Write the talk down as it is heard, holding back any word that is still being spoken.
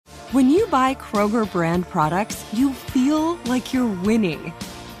When you buy Kroger brand products, you feel like you're winning.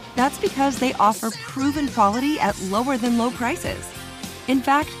 That's because they offer proven quality at lower than low prices. In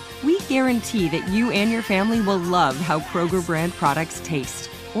fact, we guarantee that you and your family will love how Kroger brand products taste,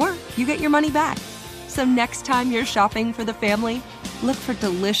 or you get your money back. So next time you're shopping for the family, look for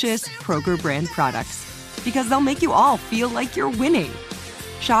delicious Kroger brand products, because they'll make you all feel like you're winning.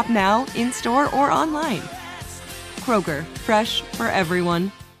 Shop now, in-store, or online. Kroger, fresh for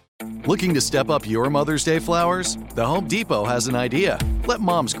everyone. Looking to step up your Mother's Day flowers? The Home Depot has an idea. Let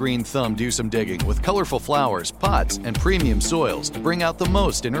Mom's green thumb do some digging with colorful flowers, pots, and premium soils to bring out the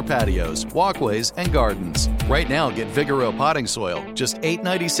most in her patios, walkways, and gardens. Right now, get Vigoro potting soil, just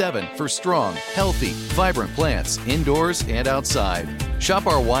 $8.97 for strong, healthy, vibrant plants indoors and outside. Shop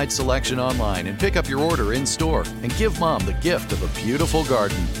our wide selection online and pick up your order in-store and give Mom the gift of a beautiful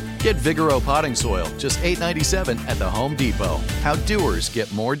garden. Get Vigoro potting soil, just $8.97 at the Home Depot. How doers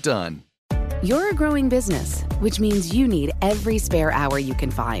get more done. You're a growing business, which means you need every spare hour you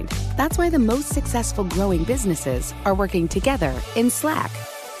can find. That's why the most successful growing businesses are working together in Slack.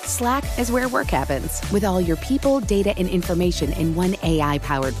 Slack is where work happens, with all your people, data, and information in one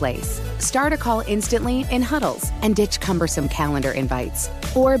AI-powered place. Start a call instantly in huddles and ditch cumbersome calendar invites.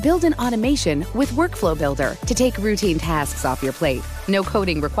 Or build an automation with Workflow Builder to take routine tasks off your plate. No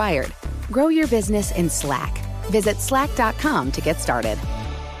coding required. Grow your business in Slack. Visit slack.com to get started.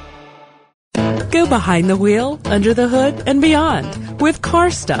 Go behind the wheel, under the hood, and beyond with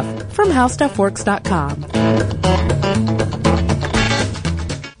Car Stuff from HowStuffWorks.com.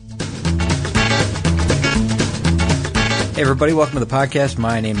 Hey everybody, welcome to the podcast.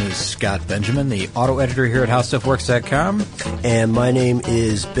 My name is Scott Benjamin, the auto editor here at HowStuffWorks.com. And my name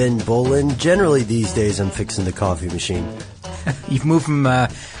is Ben Bolin. Generally these days I'm fixing the coffee machine. You've moved from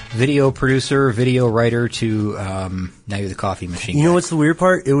video producer, video writer to now you're the coffee machine guy. You know what's the weird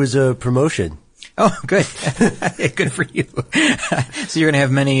part? It was a promotion. Oh, good. Good for you. So you're going to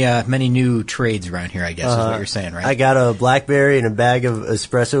have many new trades around here, I guess, is what you're saying, right? I got a BlackBerry and a bag of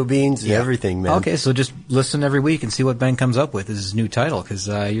espresso beans and everything, man. Okay, so just listen every week and see what Ben comes up with as his new title, because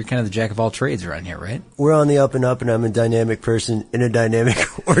you're kind of the jack of all trades around here, right? We're on the up and up, and I'm a dynamic person in a dynamic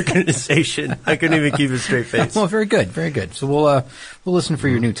organization. I couldn't even keep a straight face. Well, very good, very good. So we'll listen for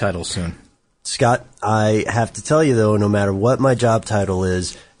your new title soon. Scott, I have to tell you, though, no matter what my job title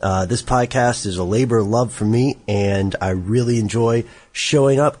is, this podcast is a labor of love for me, and I really enjoy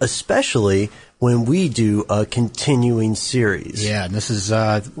showing up, especially when we do a continuing series. Yeah, and this is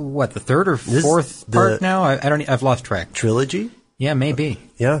the third or fourth part now? I've lost track. Trilogy? Yeah, maybe.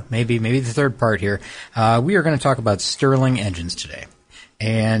 Yeah, maybe the third part here. We are going to talk about Stirling engines today,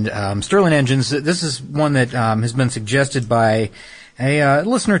 and Stirling engines. This is one that has been suggested by a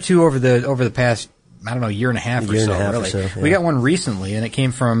listener or two over the past, I don't know, year and a half or so. Yeah. We got one recently, and it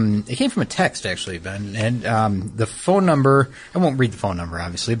came from a text, actually, Ben. And the phone number, I won't read the phone number,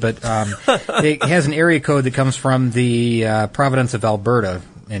 obviously, but it has an area code that comes from the province of Alberta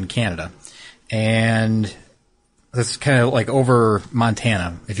in Canada. And that's kind of like over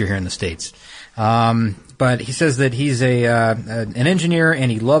Montana, if you're here in the States. But he says that he's an engineer,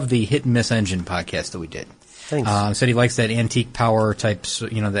 and he loved the Hit and Miss Engine podcast that we did. Thanks. Said he likes that antique power type,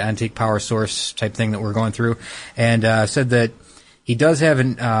 the antique power source type thing that we're going through, and said that he does have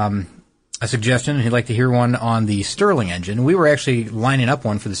a suggestion, and he'd like to hear one on the Stirling engine. We were actually lining up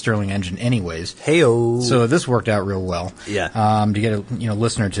one for the Stirling engine anyways. Hey-o. So this worked out real well. Yeah. To get a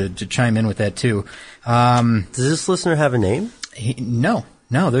listener to chime in with that too. Does this listener have a name? No,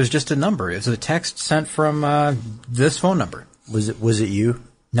 there's just a number. It's a text sent from this phone number. Was it you?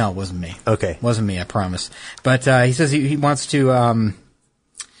 No, it wasn't me. Okay. Wasn't me, I promise. But he says he wants to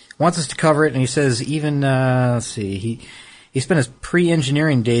wants us to cover it, and he says even let's see, he spent his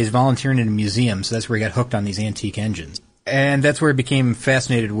pre-engineering days volunteering in a museum, so that's where he got hooked on these antique engines. And that's where he became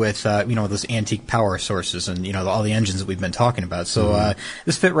fascinated with those antique power sources and all the engines that we've been talking about. So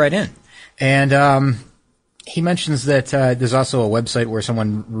this fit right in. And he mentions that there's also a website where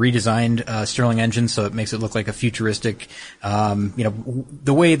someone redesigned Stirling engine, so it makes it look like a futuristic,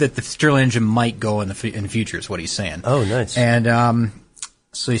 the way that the Stirling engine might go in the future is what he's saying. Oh, nice. And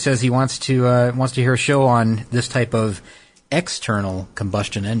so he says he wants to hear a show on this type of external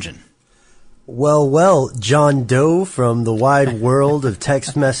combustion engine. Well, John Doe from the wide world of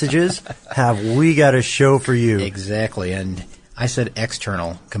text messages, have we got a show for you? Exactly, and I said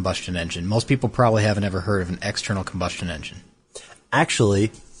external combustion engine. Most people probably haven't ever heard of an external combustion engine.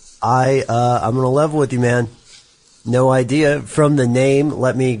 Actually, I'm going to level with you, man. No idea. From the name,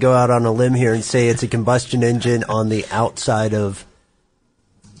 let me go out on a limb here and say it's a combustion engine on the outside of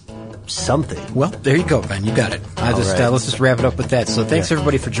something. Well, there you go, Ben. You got it. Let's just wrap it up with that. So thanks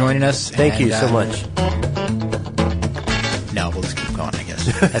everybody for joining us. Thank you so much. No, we'll just keep going, I guess.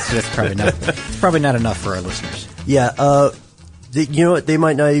 That's probably not enough for our listeners. Yeah, you know what? They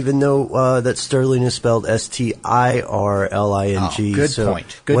might not even know that Sterling is spelled Stirling. Oh, good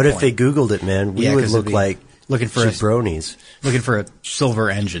point. Good if they Googled it, man? We would look like looking for jabronis. Looking for a silver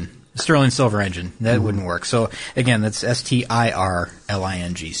engine. Sterling silver engine. That wouldn't work. So, again, that's Stirling,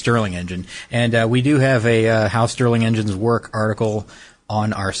 Sterling engine. And we do have a How Sterling Engines Work article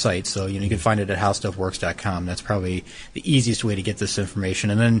on our site. So, you can find it at howstuffworks.com. That's probably the easiest way to get this information.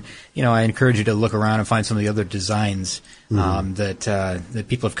 And then, I encourage you to look around and find some of the other designs that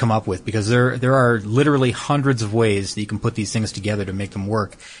people have come up with, because there are literally hundreds of ways that you can put these things together to make them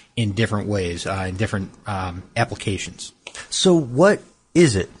work in different ways, in different applications. So what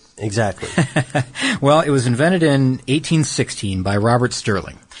is it exactly? Well, it was invented in 1816 by Robert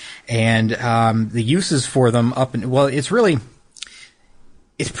Sterling. And the uses for them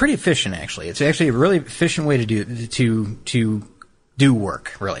it's pretty efficient, actually. It's actually a really efficient way to do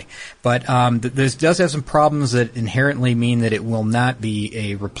work, really. But this does have some problems that inherently mean that it will not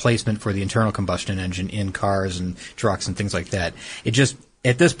be a replacement for the internal combustion engine in cars and trucks and things like that. It just,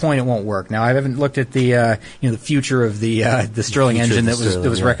 at this point, it won't work. Now, I haven't looked at the the future of the Sterling engine that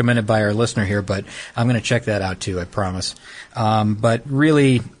was recommended by our listener here, but I'm going to check that out too, I promise. But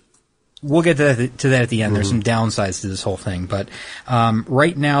really, we'll get to that at the end. There's some downsides to this whole thing, but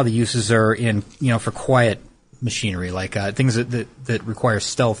right now the uses are in for quiet machinery, like things that require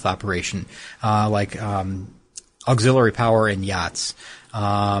stealth operation, like auxiliary power in yachts.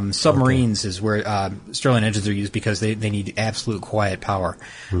 Submarines is where Sterling engines are used, because they need absolute quiet power,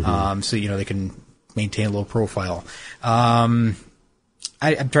 so they can maintain a low profile.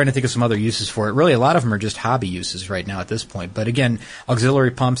 I'm trying to think of some other uses for it. Really, a lot of them are just hobby uses right now at this point. But again,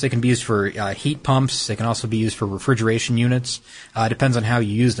 auxiliary pumps, they can be used for heat pumps. They can also be used for refrigeration units. Depends on how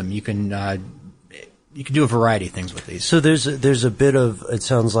you use them. You can do a variety of things with these. So there's a bit of, it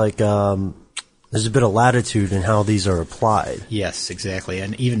sounds like there's a bit of latitude in how these are applied. Yes, exactly,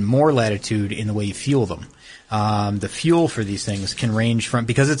 and even more latitude in the way you fuel them. The fuel for these things can range from,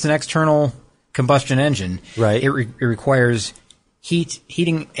 because it's an external combustion engine, right? It requires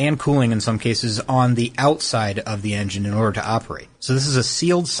heating and cooling in some cases on the outside of the engine in order to operate. So this is a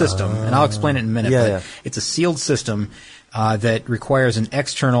sealed system, and I'll explain it in a minute. It's a sealed system that requires an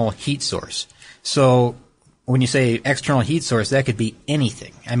external heat source. So when you say external heat source, that could be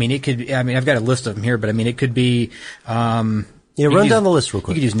anything. I've got a list of them here, but it could be run down the list real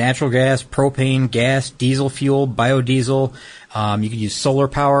quick. You could use natural gas, propane, gas, diesel fuel, biodiesel. You could use solar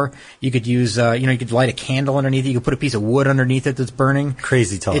power. You could use, you could light a candle underneath it. You could put a piece of wood underneath it that's burning.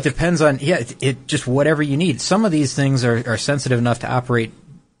 Crazy talk. It depends on, it just whatever you need. Some of these things are sensitive enough to operate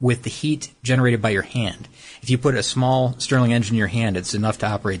with the heat generated by your hand. If you put a small Sterling engine in your hand, it's enough to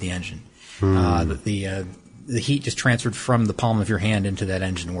operate the engine. The heat just transferred from the palm of your hand into that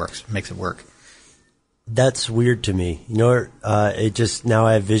engine makes it work. That's weird to me. It just, now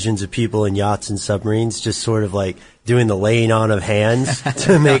I have visions of people in yachts and submarines just sort of like doing the laying on of hands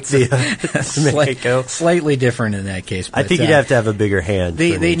to make make it go. Slightly different in that case. But I think you'd have to have a bigger hand.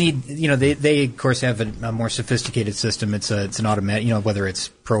 They need, they of course have a more sophisticated system. It's an automatic, whether it's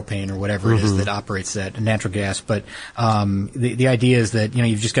propane or whatever it is that operates that, natural gas. But the idea is that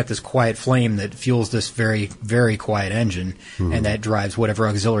you've just got this quiet flame that fuels this very, very quiet engine, and that drives whatever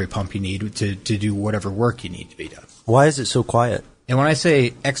auxiliary pump you need to do whatever work you need to be done. Why is it so quiet? And when I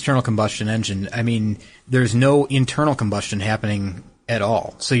say external combustion engine, I mean there's no internal combustion happening at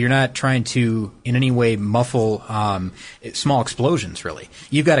all. So you're not trying to in any way muffle small explosions, really.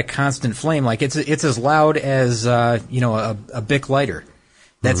 You've got a constant flame. Like it's as loud as a Bic lighter.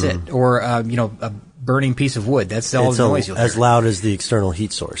 That's it. Or a burning piece of wood. That's all the noise you'll hear. As loud as the external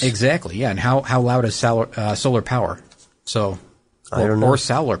heat source. Exactly, yeah. And how loud is solar power? So I don't know. Or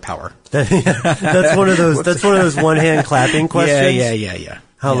solar power. That's one of those one hand clapping questions. Yeah.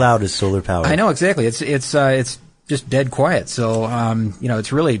 How loud is solar power? I know exactly. It's just dead quiet. So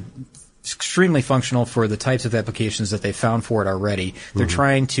it's really extremely functional for the types of applications that they found for it already. They're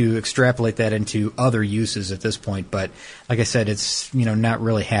trying to extrapolate that into other uses at this point, but like I said, it's not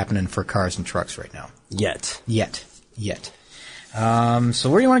really happening for cars and trucks right now. Yet. So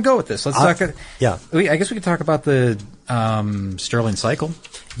where do you want to go with this? Let's talk. Yeah. I guess we could talk about the Sterling cycle.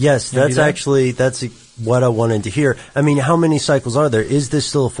 Yes, that's what I wanted to hear. I mean, how many cycles are there? Is this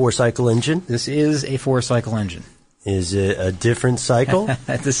still a 4-cycle engine? This is a 4-cycle engine. Is it a different cycle?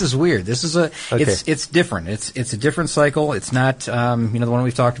 This is weird. This is it's different. It's a different cycle. It's not the one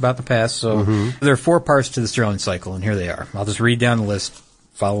we've talked about in the past. So there are 4 parts to the Sterling cycle, and here they are. I'll just read down the list.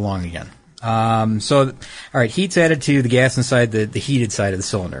 follow along again. All right, heat's added to the gas inside the heated side of the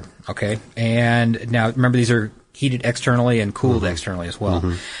cylinder, okay? And now, remember, these are heated externally and cooled externally as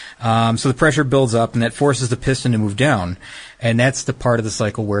well. So the pressure builds up, and that forces the piston to move down, and that's the part of the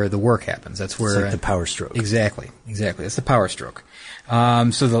cycle where the work happens. That's where... It's like the power stroke. Exactly. It's the power stroke.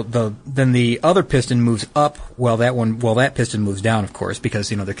 So then the other piston moves up while that piston moves down, of course, because,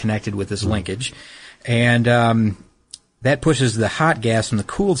 they're connected with this linkage. And, that pushes the hot gas from the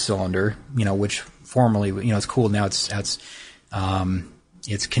cooled cylinder, which formerly, it's cooled, now it's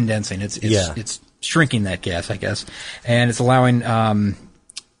condensing. It's shrinking that gas, I guess. And it's allowing,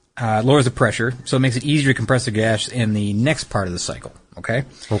 lowers the pressure, so it makes it easier to compress the gas in the next part of the cycle. Okay?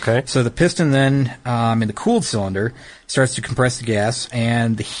 Okay. So the piston then, in the cooled cylinder, starts to compress the gas,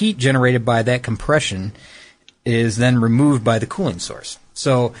 and the heat generated by that compression is then removed by the cooling source.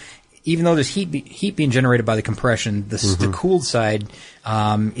 So, even though there's heat being generated by the compression, the cooled side,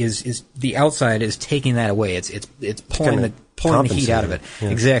 is the outside is taking that away. It's pulling the heat out of it. Yeah.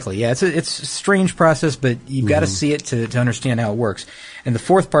 Exactly. Yeah. It's a strange process, but you've got to see it to understand how it works. And the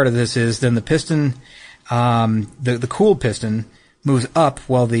fourth part of this is then the piston, the cooled piston moves up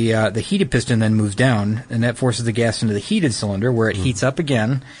while the heated piston then moves down, and that forces the gas into the heated cylinder where it heats up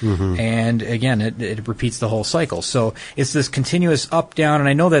again, and again it repeats the whole cycle. So it's this continuous up, down, and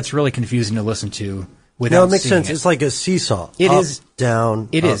I know that's really confusing to listen to without No, it makes seeing sense. it. It's like a seesaw. It up, is down,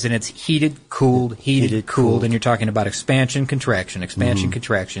 It up. is, and it's heated, cooled, cooled, and you're talking about expansion, contraction,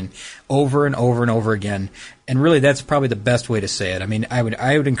 contraction, over and over and over again. And really, that's probably the best way to say it. I mean, I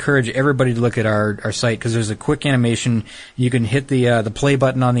would encourage everybody to look at our site, because there's a quick animation. You can hit the play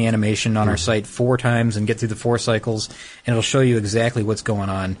button on the animation on our site 4 times and get through the 4 cycles, and it'll show you exactly what's going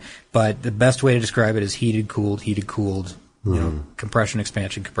on. But the best way to describe it is heated, cooled, compression,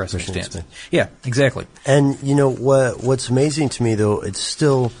 expansion, compression, expansion. Yeah, exactly. And what's amazing to me, though, it's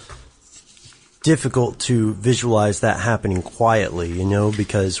still difficult to visualize that happening quietly,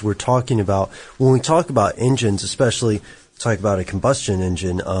 because we're talking about, when we talk about engines, especially talk about a combustion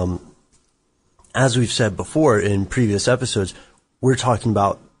engine, as we've said before in previous episodes, we're talking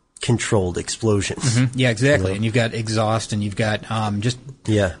about controlled explosions. Yeah, exactly. And you've got exhaust, and you've got just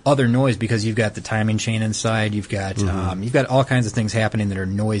other noise, because you've got the timing chain inside. You've got all kinds of things happening that are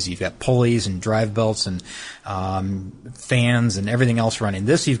noisy. You've got pulleys and drive belts and fans and everything else running.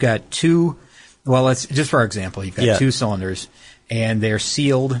 This, you've got 2. Well, let's just for our example, you've got 2 cylinders, and they're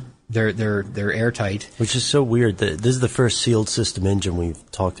sealed. They're airtight. Which is so weird. This is the first sealed system engine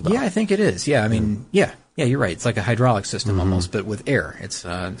we've talked about. Yeah, I think it is. Yeah, I mean, yeah, you're right. It's like a hydraulic system almost, but with air. It's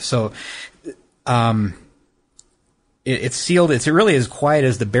it's sealed. It's really as quiet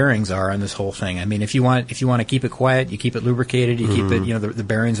as the bearings are on this whole thing. I mean, if you want to keep it quiet, you keep it lubricated, you keep it. The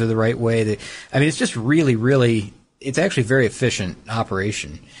bearings are the right way. It's just really, really. It's actually very efficient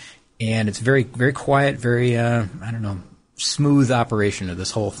operation, and it's very, very quiet. Very, smooth operation of this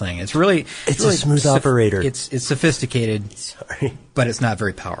whole thing. It's really a smooth operator. It's sophisticated. Sorry, but it's not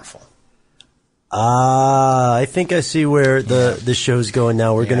very powerful. I think I see where the show's going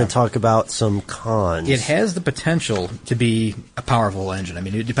now. We're going to talk about some cons. It has the potential to be a powerful engine. I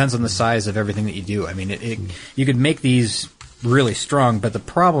mean, it depends on the size of everything that you do. I mean, you could make these really strong, but the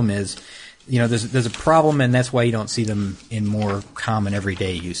problem is, there's a problem, and that's why you don't see them in more common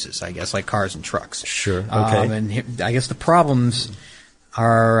everyday uses, I guess, like cars and trucks. Sure. Okay. And I guess the problems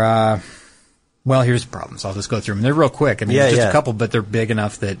are, here's the problems. I'll just go through them. They're real quick. I mean, just a couple, but they're big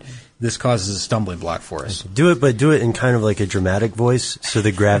enough that this causes a stumbling block for us. Do it in kind of like a dramatic voice, so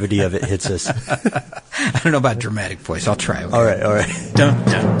the gravity of it hits us. I don't know about dramatic voice. I'll try. Okay? All right. Dun,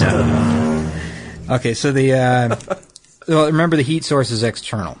 dun, dun. Okay, so remember the heat source is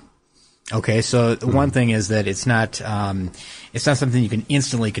external. Okay, so one thing is that it's not something you can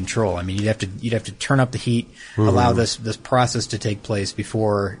instantly control. I mean, you'd have to turn up the heat, allow this process to take place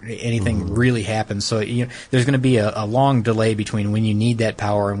before anything really happens. So there's going to be a long delay between when you need that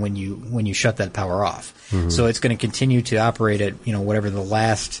power and when you shut that power off. So it's going to continue to operate at whatever the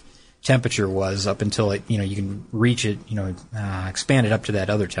last temperature was up until it you can reach it, expand it up to that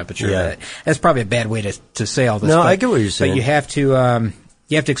other temperature. Yeah. That's probably a bad way to say all this. No, I get what you're saying. But you have to.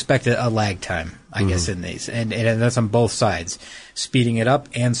 You have to expect a lag time, I guess, in these, and that's on both sides, speeding it up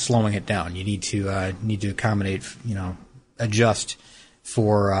and slowing it down. You need to accommodate, adjust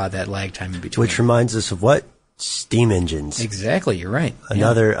for that lag time in between. Which reminds us of what? Steam engines. Exactly, you're right.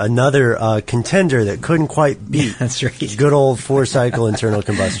 Another contender that couldn't quite beat. That's right. Good old 4-cycle internal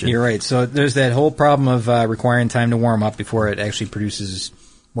combustion. You're right. So there's that whole problem of requiring time to warm up before it actually produces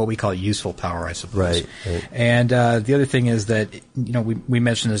what we call useful power, I suppose. Right. And the other thing is that, we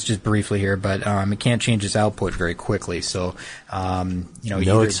mentioned this just briefly here, but it can't change its output very quickly. So,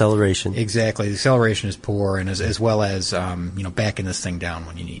 no acceleration. Exactly. The acceleration is poor, and as well as, backing this thing down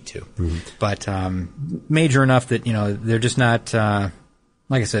when you need to. Mm-hmm. But major enough that, they're just not,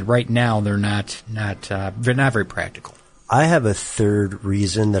 like I said, right now they're not very practical. I have a third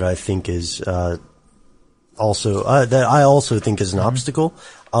reason that I think is also think is an obstacle.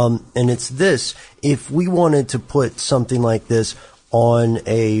 And it's this: if we wanted to put something like this on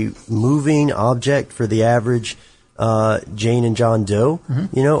a moving object for the average Jane and John Doe,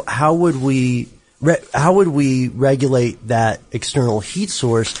 how would we regulate that external heat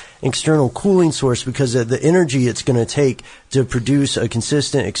source, external cooling source, because of the energy it's going to take to produce a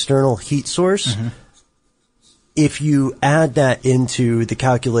consistent external heat source? Mm-hmm. If you add that into the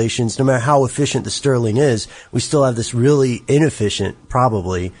calculations, no matter how efficient the Stirling is, we still have this really inefficient,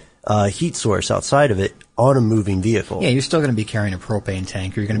 probably, heat source outside of it on a moving vehicle. Yeah, you're still going to be carrying a propane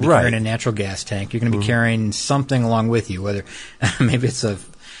tank, or you're going to be carrying a natural gas tank. You're going to be carrying something along with you, whether maybe it's a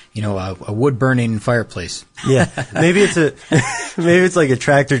wood burning fireplace. Yeah, maybe it's like a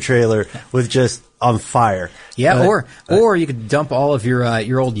tractor trailer with just on fire. Yeah, or you could dump all of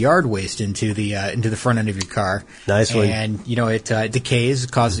your old yard waste into the front end of your car. Nice one. And it decays,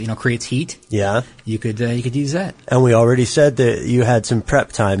 creates heat. Yeah, you could use that. And we already said that you had some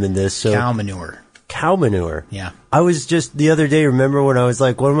prep time in this. So cow manure. Yeah. I was just the other day, remember when I was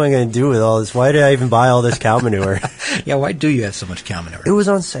like, what am I going to do with all this? Why did I even buy all this cow manure? Yeah, why do you have so much cow manure? It was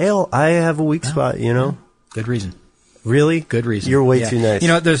on sale. I have a weak spot, Good reason. Really? Good reason. You're way too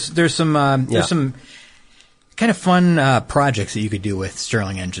nice. There's some kind of fun projects that you could do with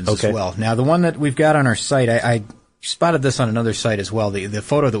Stirling engines as well. Now, the one that we've got on our site, I spotted this on another site as well. The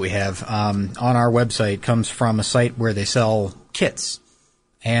photo that we have on our website comes from a site where they sell kits.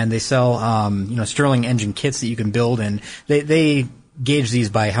 And they sell, Stirling engine kits that you can build, and they gauge these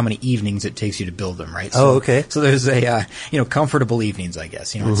by how many evenings it takes you to build them, right? So, So there's comfortable evenings, I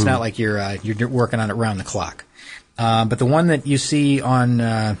guess. It's not like you're working on it round the clock. But the one that you see on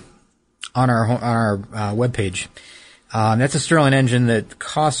our webpage, that's a Stirling engine that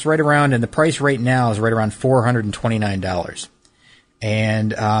costs right around, and the price right now is right around $429.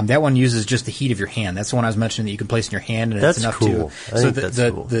 And that one uses just the heat of your hand. That's the one I was mentioning that you can place in your hand, and that's it's enough cool. So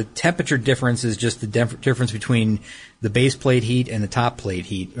the temperature difference is just the difference between the base plate heat and the top plate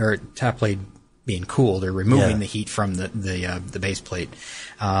heat, or top plate being cooled or removing the heat from the base plate.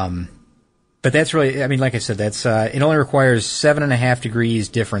 But that's really, like I said, that's it only requires 7.5 degrees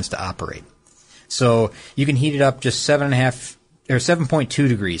difference to operate. So you can heat it up just 7.2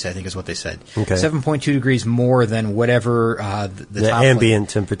 degrees, I think is what they said. Okay. 7.2 degrees more than whatever the top ambient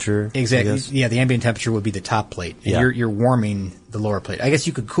temperature. Exactly. Yeah, the ambient temperature would be the top plate. And you're warming the lower plate. I guess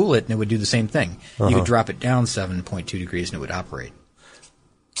you could cool it and it would do the same thing. You could drop it down 7.2 degrees and it would operate.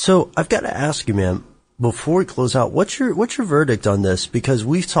 So I've got to ask you, man, before we close out, what's your verdict on this? Because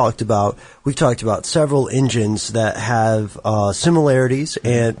we've talked about several engines that have similarities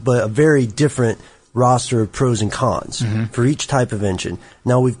but a very different roster of pros and cons for each type of engine.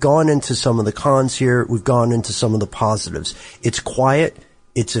 Now, we've gone into some of the cons here. We've gone into some of the positives. It's quiet.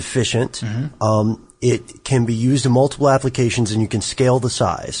 It's efficient. It can be used in multiple applications, and you can scale the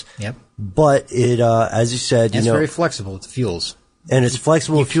size. Yep. But it, as you said, it's very flexible with the fuels. And it's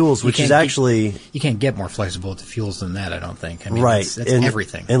flexible with fuels, which is actually... You can't get more flexible with the fuels than that, I don't think. Right. That's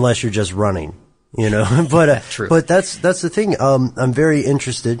everything. Unless you're just running, But, True. But that's the thing. I'm very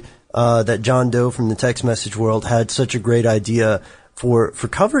interested that John Doe from the text message world had such a great idea for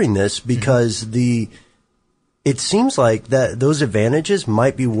covering this, because it seems like that those advantages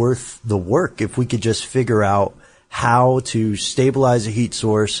might be worth the work if we could just figure out how to stabilize a heat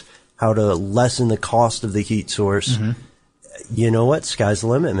source, how to lessen the cost of the heat source. You know what? Sky's the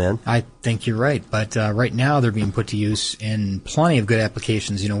limit, man. I think you're right, but right now they're being put to use in plenty of good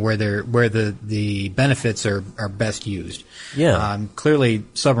applications. Where the benefits are best used. Yeah. Clearly,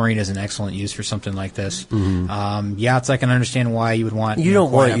 submarine is an excellent use for something like this. Yachts, I can understand why you would want. You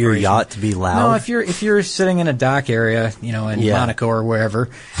don't want your yacht to be loud. No, if you're sitting in a dock area, in Monaco or wherever,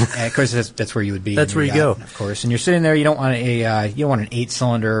 of course that's where you would be. That's where you go, of course. And you're sitting there. You don't want an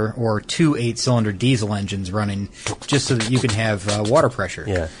 8-cylinder or 2 8-cylinder diesel engines running just so that you can have water pressure.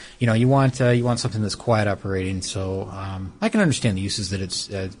 Yeah. You want something that's quiet operating. So I can understand the uses that it's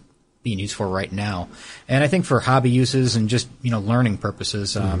being used for right now, and I think for hobby uses and just learning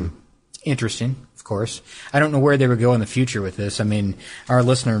purposes, interesting. Of course, I don't know where they would go in the future with this. Our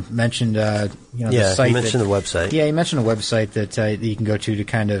listener mentioned the site. He mentioned the website. Yeah, he mentioned a website that you can go to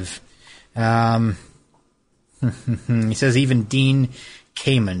kind of. He says even Dean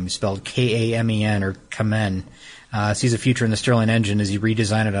Kamen, spelled Kamen or Kamen, sees a future in the Stirling engine as he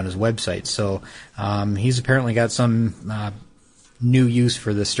redesigned it on his website. So he's apparently got some new use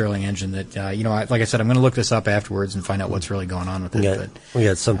for the Stirling engine that, like I said, I'm going to look this up afterwards and find out what's really going on with it. We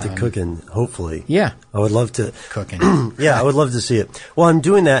got something cooking, hopefully. Yeah. I would love to. Cooking. Yeah, I would love to see it. Well, I'm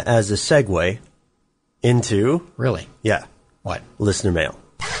doing that as a segue into... Really? Yeah. What? Listener mail.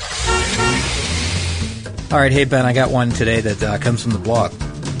 All right, hey Ben, I got one today that comes from the blog.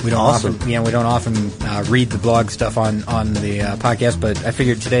 We don't Awesome. often read the blog stuff on the podcast, but I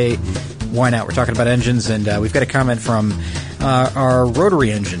figured today, why not? We're talking about engines, and we've got a comment from our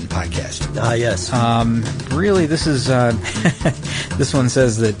Rotary Engine podcast. Yes. Really, this is this one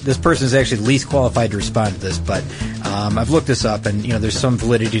says that this person is actually least qualified to respond to this, but I've looked this up, and there's some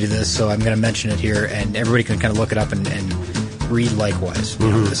validity to this, so I'm going to mention it here, and everybody can kind of look it up and read likewise.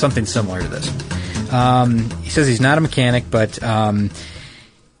 Something similar to this. He says he's not a mechanic, but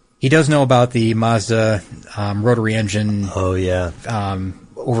he does know about the Mazda rotary engine. Oh, yeah.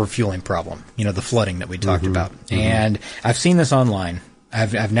 Overfueling problem. The flooding that we talked about. And I've seen this online.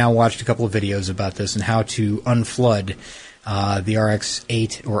 I've now watched a couple of videos about this and how to unflood the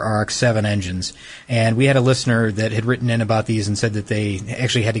RX-8 or RX-7 engines. And we had a listener that had written in about these and said that they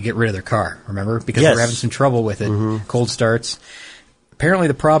actually had to get rid of their car, remember? Because they were having some trouble with it, cold starts. Apparently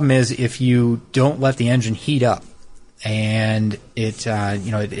the problem is if you don't let the engine heat up and it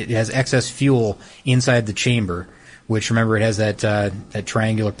has excess fuel inside the chamber, which, remember, it has that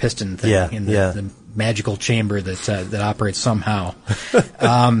triangular piston thing in the magical chamber that operates somehow.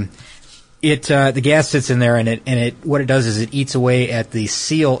 The gas sits in there, and what it does is it eats away at the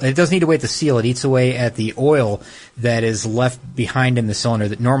seal. It doesn't eat away at the seal. It eats away at the oil that is left behind in the cylinder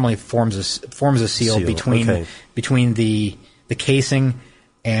that normally forms a seal between the casing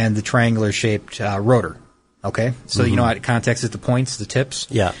and the triangular shaped rotor. Okay, so you know how it contacts at the points, the tips.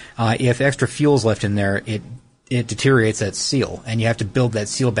 Yeah. If extra fuel's left in there, it deteriorates that seal, and you have to build that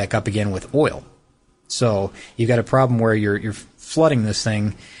seal back up again with oil. So you've got a problem where you're flooding this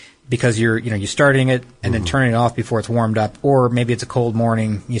thing because you're starting it and then turning it off before it's warmed up, or maybe it's a cold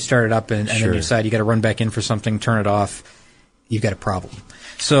morning, you start it up and then you decide you got to run back in for something, turn it off. You've got a problem.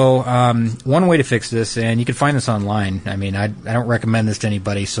 So one way to fix this, and you can find this online. I mean, I don't recommend this to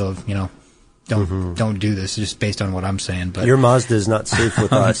anybody, so don't do this just based on what I'm saying. But your Mazda is not safe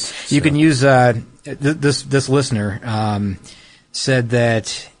with us. You can use this listener said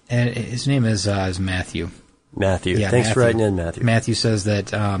that his name is Matthew. Matthew. Yeah, Thanks Matthew. for writing in, Matthew. Matthew says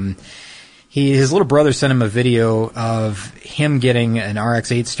that his little brother sent him a video of him getting an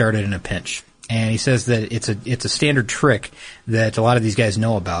RX-8 started in a pinch. And he says that it's a standard trick that a lot of these guys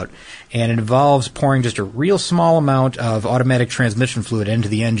know about, and it involves pouring just a real small amount of automatic transmission fluid into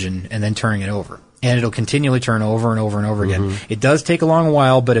the engine and then turning it over. And it'll continually turn over and over and over again. It does take a long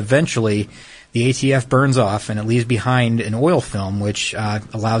while, but eventually the ATF burns off and it leaves behind an oil film which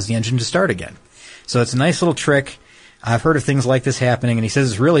allows the engine to start again. So it's a nice little trick. I've heard of things like this happening, and he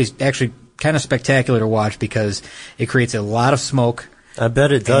says it's really actually kind of spectacular to watch because it creates a lot of smoke. I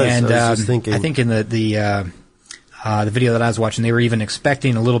bet it does. And I was just thinking. I think in the video that I was watching, they were even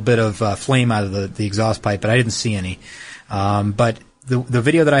expecting a little bit of flame out of the exhaust pipe, but I didn't see any. But the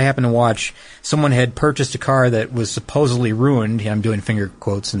video that I happened to watch, someone had purchased a car that was supposedly ruined. I'm doing finger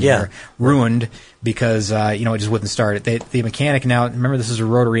quotes in there. Ruined because it just wouldn't start. The mechanic, now remember this is a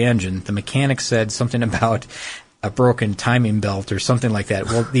rotary engine. The mechanic said something about a broken timing belt or something like that.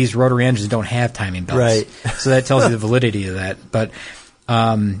 Well, these rotary engines don't have timing belts, right? So that tells you the validity of that. But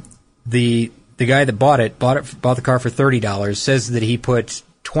the guy that bought the car for $30 says that he put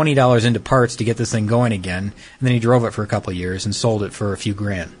 $20 into parts to get this thing going again, and then he drove it for a couple of years and sold it for a few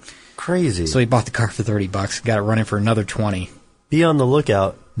grand. Crazy. So he bought the car for $30, got it running for another $20. Be on the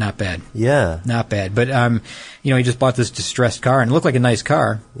lookout. Not bad. Yeah. Not bad. But he just bought this distressed car, and it looked like a nice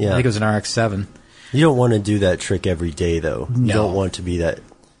car. Yeah. I think it was an RX-7. You don't want to do that trick every day, though. No. You don't want to be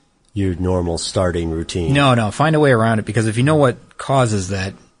your normal starting routine. No. Find a way around it, because if you know what causes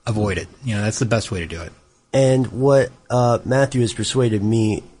that, avoid it. That's the best way to do it. And what Matthew has persuaded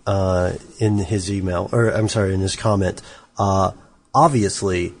me in his email, or I'm sorry, in his comment,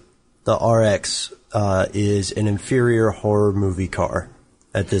 obviously the RX is an inferior horror movie car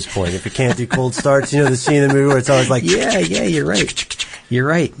at this point. If it can't do cold starts, the scene in the movie where it's always like... Yeah, you're right. You're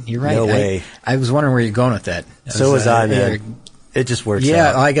right. No way. I was wondering where you're going with that. So was I, man. It just works out.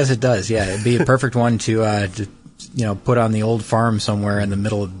 Yeah, I guess it does. Yeah, it'd be a perfect one to put on the old farm somewhere in the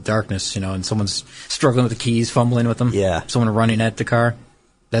middle of darkness, and someone's struggling with the keys, fumbling with them. Yeah. Someone running at the car.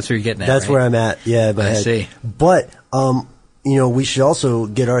 That's where you're getting at, That's right? where I'm at. Yeah, I see. But, we should also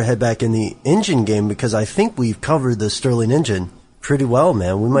get our head back in the engine game, because I think we've covered the Stirling engine pretty well,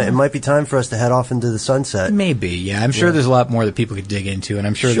 man. It might be time for us to head off into the sunset. Maybe, yeah. I'm sure there's a lot more that people could dig into, and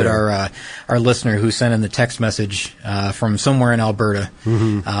I'm sure that our listener who sent in the text message from somewhere in Alberta,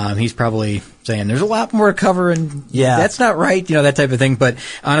 he's probably saying there's a lot more to cover, and that's not right, that type of thing. But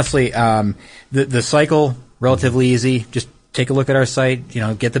honestly, the cycle, relatively easy. Just take a look at our site,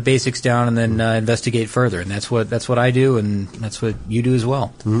 get the basics down, and then investigate further. And that's what I do, and that's what you do as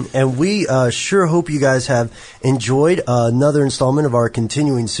well. And we sure hope you guys have enjoyed another installment of our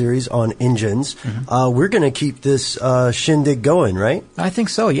continuing series on engines. We're going to keep this shindig going, right? I think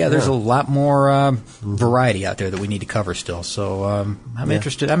so, yeah. There's a lot more variety out there that we need to cover still. So I'm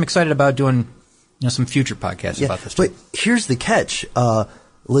interested. I'm excited about doing some future podcasts about this too. But here's the catch,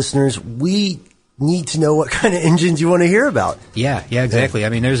 listeners. We need to know what kind of engines you want to hear about. Yeah, exactly. I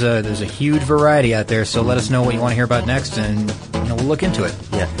mean, there's a huge variety out there, so let us know what you want to hear about next, and we'll look into it.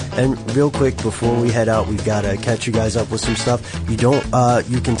 Yeah, and real quick before we head out, we've got to catch you guys up with some stuff. You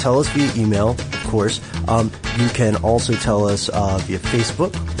can tell us via email, of course. You can also tell us via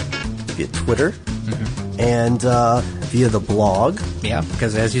Facebook, via Twitter, and via the blog. Yeah,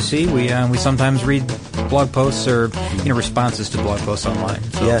 because as you see, we sometimes read blog posts or responses to blog posts online.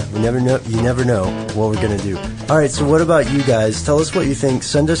 So. Yeah, you never know what we're going to do. All right, so what about you guys? Tell us what you think.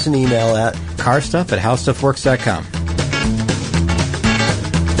 Send us an email at carstuff@howstuffworks.com.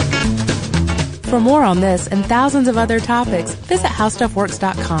 For more on this and thousands of other topics, visit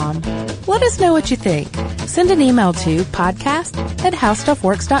howstuffworks.com. Let us know what you think. Send an email to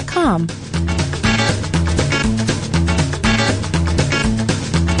podcast@howstuffworks.com.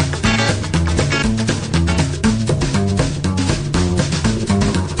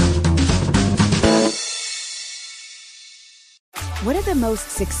 What do the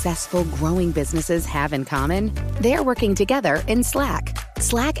most successful growing businesses have in common? They're working together in Slack.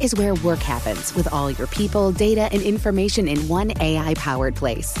 Slack is where work happens with all your people, data, and information in one AI-powered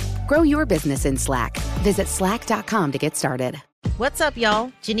place. Grow your business in Slack. Visit slack.com to get started. What's up,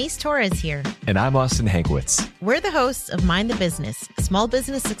 y'all? Janice Torres here. And I'm Austin Hankwitz. We're the hosts of Mind the Business, Small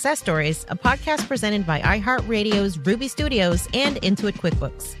Business Success Stories, a podcast presented by iHeartRadio's Ruby Studios and Intuit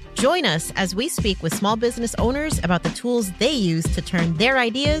QuickBooks. Join us as we speak with small business owners about the tools they use to turn their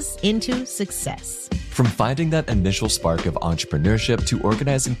ideas into success. From finding that initial spark of entrepreneurship to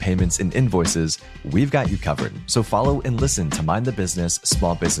organizing payments and invoices, we've got you covered. So follow and listen to Mind the Business,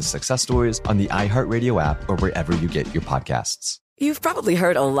 Small Business Success Stories on the iHeartRadio app or wherever you get your podcasts. You've probably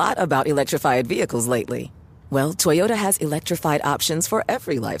heard a lot about electrified vehicles lately. Well, Toyota has electrified options for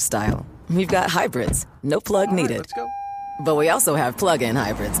every lifestyle. We've got hybrids, no plug needed. Let's go. But we also have plug-in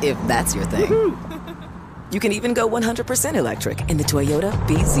hybrids, if that's your thing. Woo-hoo! You can even go 100% electric in the Toyota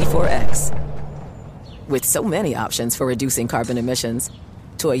bZ4X. With so many options for reducing carbon emissions,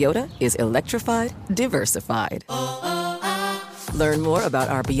 Toyota is electrified, diversified. Learn more about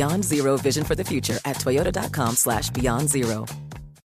our Beyond Zero vision for the future at toyota.com/beyond zero.